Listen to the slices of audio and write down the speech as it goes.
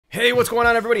Hey, what's going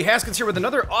on everybody? Haskyns here with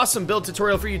another awesome build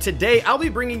tutorial for you. Today, I'll be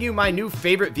bringing you my new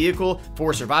favorite vehicle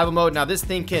for survival mode. Now, this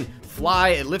thing can fly,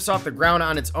 it lifts off the ground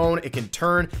on its own, it can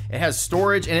turn, it has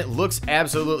storage, and it looks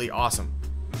absolutely awesome.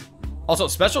 Also,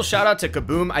 special shout out to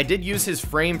Kaboom. I did use his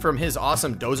frame from his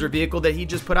awesome dozer vehicle that he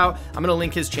just put out. I'm gonna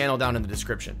link his channel down in the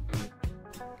description.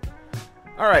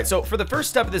 Alright, so for the first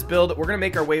step of this build, we're gonna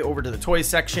make our way over to the toys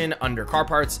section under car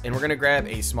parts, and we're gonna grab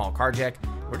a small car jack.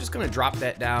 We're just gonna drop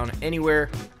that down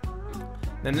anywhere.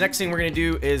 Then the next thing we're gonna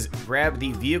do is grab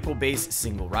the vehicle base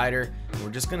single rider.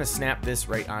 We're just gonna snap this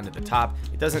right onto the top.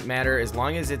 It doesn't matter as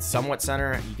long as it's somewhat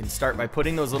center. You can start by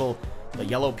putting those the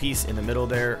yellow piece in the middle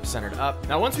there centered up.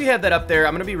 Now once we have that up there,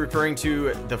 I'm gonna be referring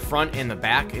to the front and the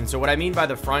back. And so what I mean by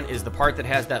the front is the part that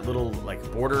has that little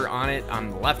border on it on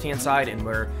the left hand side, and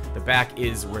where the back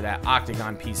is where that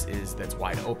octagon piece is that's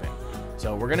wide open.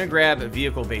 So we're gonna grab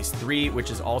vehicle base 3,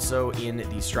 which is also in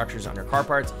the structures under car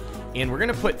parts, and we're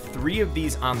gonna put 3 of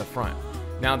these on the front.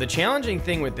 Now the challenging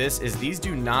thing with this is these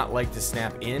do not like to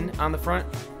snap in on the front,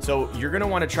 so you're gonna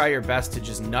wanna try your best to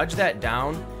just nudge that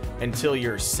down until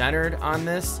you're centered on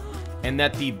this, and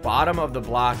that the bottom of the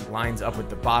block lines up with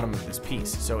the bottom of this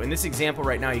piece. So in this example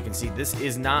right now, you can see this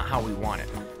is not how we want it.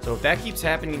 So if that keeps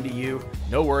happening to you,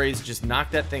 no worries, just knock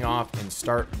that thing off and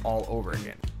start all over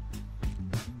again.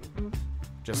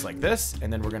 Just like this,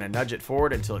 and then we're gonna nudge it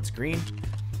forward until it's green.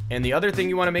 And the other thing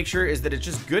you wanna make sure is that it's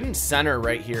just good and center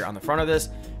right here on the front of this.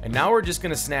 And now we're just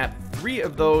gonna snap 3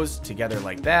 of those together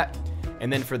like that.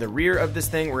 And then for the rear of this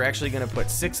thing, we're actually gonna put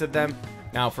 6 of them.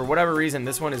 Now, for whatever reason,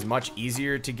 this one is much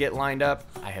easier to get lined up.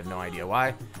 I have no idea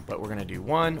why, but we're gonna do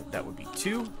 1, that would be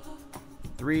 2,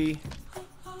 3,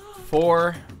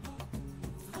 4,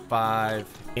 5,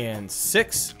 and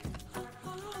 6.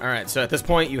 All right, so at this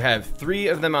point you have 3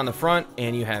 of them on the front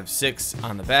and you have 6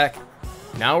 on the back.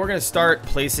 Now we're gonna start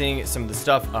placing some of the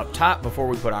stuff up top before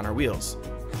we put on our wheels.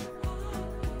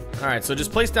 All right, so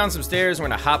just place down some stairs. We're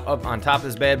gonna hop up on top of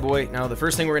this bad boy. Now the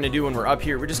first thing we're gonna do when we're up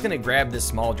here, we're just gonna grab this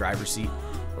small driver's seat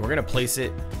and we're gonna place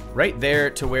it right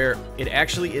there to where it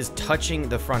actually is touching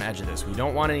the front edge of this. We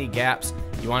don't want any gaps.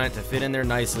 You want it to fit in there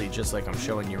nicely, just like I'm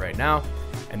showing you right now.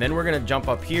 And then we're gonna jump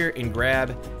up here and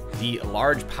grab the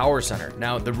large power center.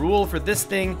 Now the rule for this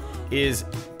thing is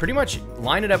pretty much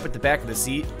line it up with the back of the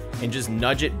seat and just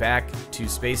nudge it back to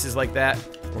spaces like that.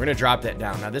 We're gonna drop that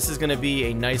down. Now this is gonna be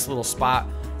a nice little spot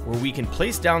where we can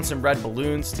place down some red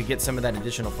balloons to get some of that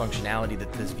additional functionality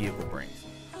that this vehicle brings.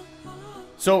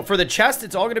 So for the chest,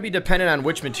 it's all gonna be dependent on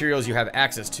which materials you have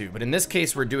access to. But in this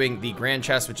case, we're doing the grand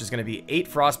chest, which is gonna be 8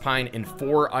 frost pine and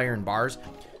 4 iron bars.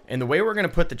 And the way we're gonna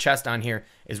put the chest on here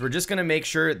is we're just gonna make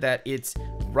sure that it's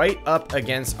right up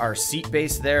against our seat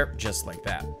base there, just like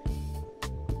that.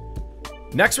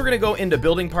 Next, we're gonna go into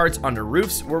building parts under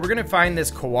roofs, where we're gonna find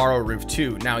this Kawaro roof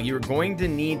 2. Now, you're going to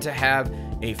need to have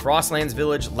a Frostlands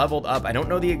village leveled up. I don't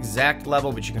know the exact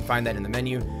level, but you can find that in the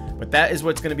menu. But that is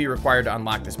what's gonna be required to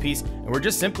unlock this piece. And we're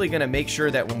just simply gonna make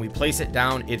sure that when we place it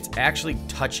down, it's actually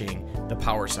touching the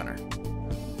power center.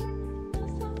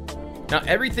 Now,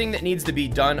 everything that needs to be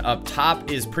done up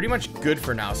top is pretty much good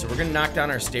for now. So we're gonna knock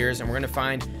down our stairs and we're gonna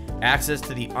find access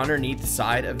to the underneath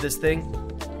side of this thing.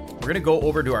 We're gonna go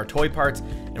over to our toy parts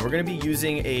and we're gonna be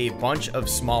using a bunch of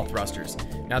small thrusters.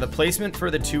 Now the placement for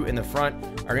the 2 in the front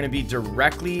are gonna be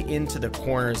directly into the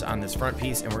corners on this front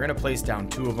piece, and we're gonna place down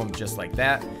 2 of them just like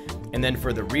that. And then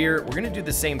for the rear, we're gonna do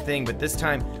the same thing, but this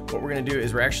time what we're gonna do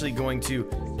is we're actually going to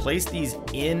place these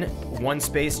in one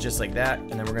space just like that,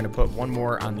 and then we're gonna put 1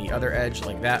 more on the other edge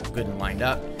like that, good and lined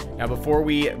up. Now before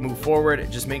we move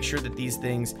forward, just make sure that these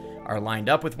things are lined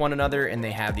up with one another and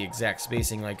they have the exact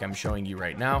spacing like I'm showing you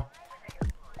right now.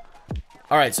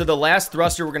 All right, so the last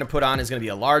thruster we're gonna put on is gonna be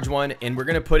a large one, and we're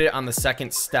gonna put it on the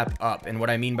second step up. And what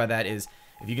I mean by that is,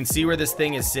 if you can see where this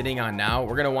thing is sitting on now,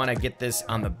 we're gonna wanna get this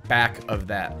on the back of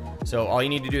that. So all you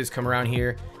need to do is come around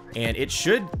here, and it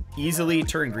should easily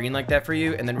turn green like that for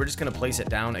you, and then we're just gonna place it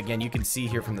down. Again, you can see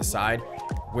here from the side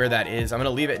where that is. I'm gonna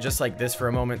leave it just like this for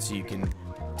a moment so you can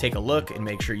take a look and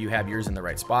make sure you have yours in the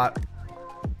right spot.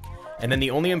 And then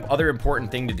the only other important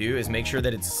thing to do is make sure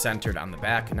that it's centered on the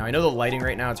back. Now I know the lighting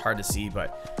right now, it's hard to see,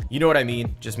 but you know what I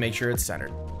mean. Just make sure it's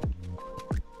centered.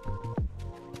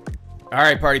 All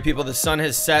right, party people, the sun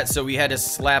has set, so we had to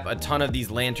slap a ton of these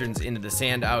lanterns into the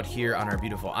sand out here on our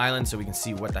beautiful island so we can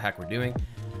see what the heck we're doing.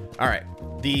 All right,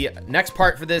 the next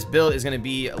part for this build is gonna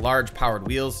be large powered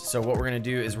wheels. So what we're gonna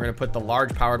do is we're gonna put the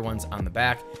large powered ones on the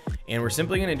back, and we're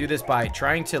simply gonna do this by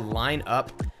trying to line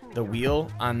up the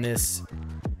wheel on this.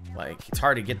 It's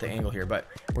hard to get the angle here, but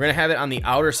we're gonna have it on the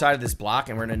outer side of this block,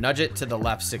 and we're gonna nudge it to the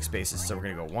left 6 spaces. So we're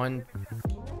gonna go 1,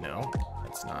 no,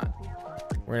 that's not.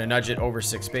 We're gonna nudge it over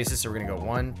 6 spaces. So we're gonna go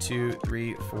 1, 2,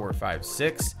 3, 4, 5,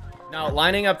 6. Now,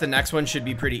 lining up the next one should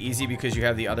be pretty easy because you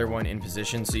have the other one in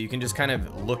position. So you can just kind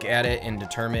of look at it and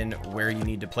determine where you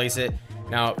need to place it.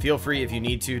 Now, feel free if you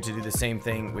need to do the same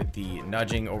thing with the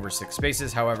nudging over 6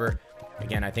 spaces. However,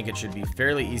 again, I think it should be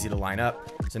fairly easy to line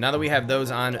up. So now that we have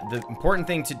those on, the important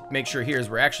thing to make sure here is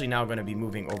we're actually now going to be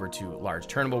moving over to large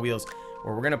turnable wheels,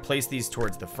 where we're going to place these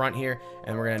towards the front here,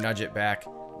 and we're going to nudge it back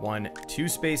 1, 2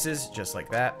 spaces, just like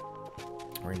that.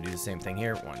 We're going to do the same thing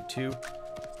here, 1, 2.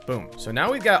 Boom. So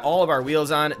now we've got all of our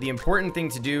wheels on. The important thing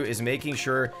to do is making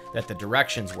sure that the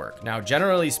directions work. Now,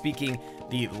 generally speaking,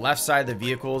 the left side of the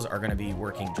vehicles are going to be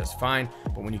working just fine.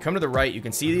 But when you come to the right, you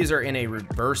can see these are in a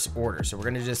reverse order. So we're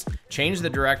going to just change the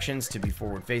directions to be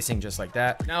forward facing, just like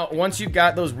that. Now, once you've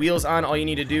got those wheels on, all you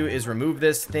need to do is remove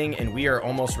this thing and we are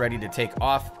almost ready to take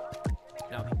off.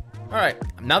 All right,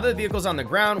 now that the vehicle's on the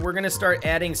ground, we're gonna start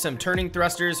adding some turning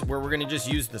thrusters where we're gonna just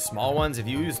use the small ones. If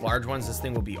you use large ones, this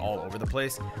thing will be all over the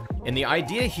place. And the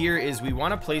idea here is we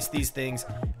wanna place these things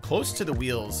close to the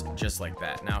wheels, just like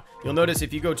that. Now, you'll notice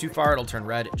if you go too far, it'll turn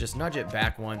red. Just nudge it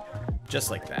back 1,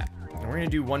 just like that. And we're gonna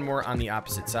do one more on the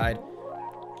opposite side.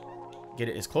 Get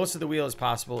it as close to the wheel as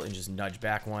possible and just nudge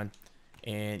back 1.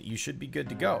 And you should be good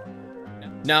to go.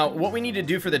 Now, what we need to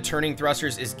do for the turning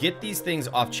thrusters is get these things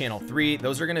off channel 3.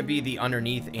 Those are going to be the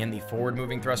underneath and the forward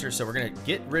moving thrusters. So we're going to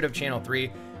get rid of channel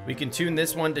 3. We can tune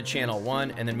this one to channel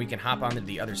 1, and then we can hop onto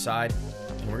the other side.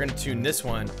 And we're going to tune this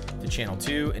one to channel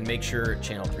 2 and make sure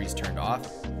channel 3 is turned off.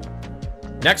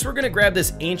 Next, we're going to grab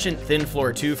this ancient thin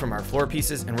floor 2 from our floor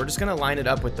pieces, and we're just going to line it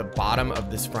up with the bottom of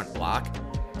this front block.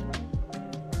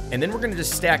 And then we're going to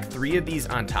just stack 3 of these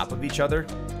on top of each other.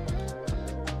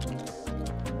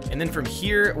 And then from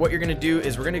here, what you're gonna do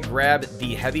is we're gonna grab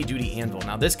the heavy duty anvil.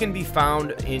 Now this can be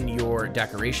found in your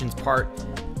decorations part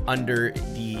under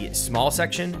the small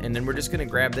section. And then we're just gonna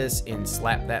grab this and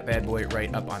slap that bad boy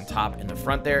right up on top in the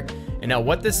front there. And now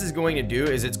what this is going to do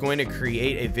is it's going to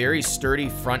create a very sturdy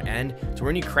front end. So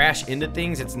when you crash into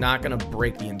things, it's not gonna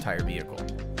break the entire vehicle.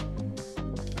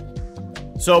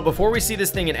 So before we see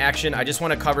this thing in action, I just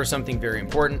wanna cover something very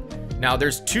important. Now,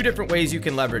 there's 2 different ways you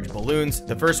can leverage balloons.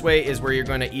 The first way is where you're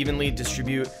going to evenly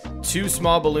distribute 2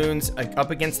 small balloons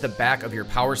up against the back of your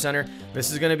power center.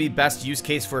 This is going to be best use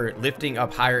case for lifting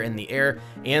up higher in the air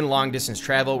and long distance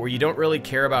travel where you don't really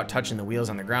care about touching the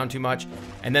wheels on the ground too much.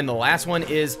 And then the last one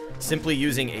is simply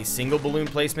using a single balloon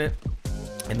placement.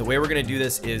 And the way we're going to do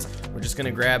this is we're just going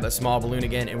to grab a small balloon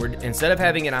again, and instead of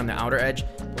having it on the outer edge,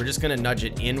 we're just going to nudge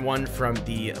it in 1 from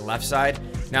the left side.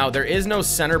 Now, there is no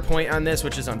center point on this,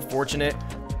 which is unfortunate,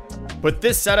 but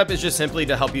this setup is just simply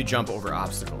to help you jump over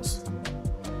obstacles.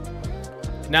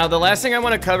 Now, the last thing I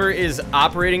want to cover is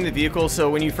operating the vehicle. So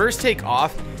when you first take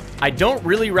off, I don't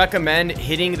really recommend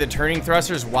hitting the turning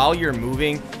thrusters while you're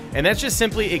moving. And that's just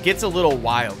simply, it gets a little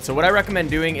wild. So what I recommend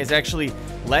doing is actually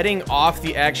letting off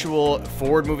the actual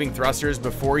forward moving thrusters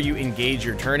before you engage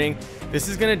your turning. This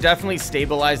is going to definitely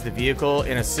stabilize the vehicle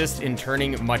and assist in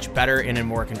turning much better in a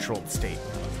more controlled state.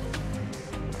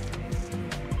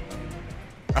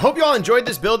 I hope you all enjoyed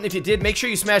this build, and if you did, make sure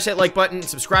you smash that like button,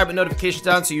 subscribe with notifications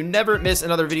on so you never miss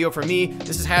another video from me.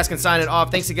 This is Haskyns signing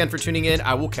off. Thanks again for tuning in.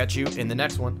 I will catch you in the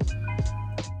next one.